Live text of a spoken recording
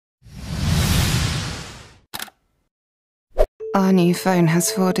Our new phone has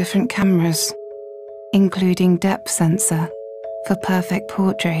 4 different cameras, including depth sensor for perfect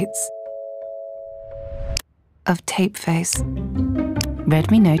portraits of tape face,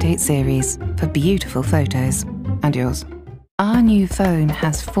 Redmi Note 8 series for beautiful photos, and yours. Our new phone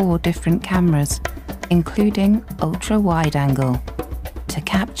has 4 different cameras, including ultra-wide angle, to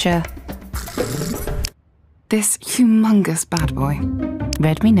capture this humongous bad boy.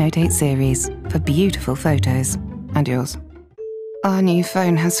 Redmi Note 8 series for beautiful photos, and yours. Our new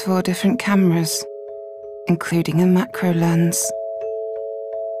phone has 4 different cameras, including a macro lens.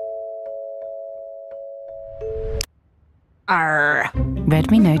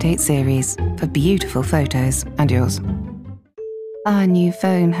 Redmi Note 8 series for beautiful photos, and yours. Our new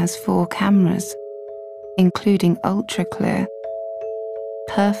phone has 4 cameras, including ultra clear,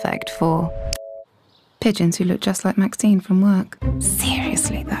 perfect for pigeons who look just like Maxine from work.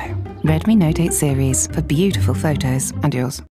 Seriously though. Redmi Note 8 series for beautiful photos, and yours.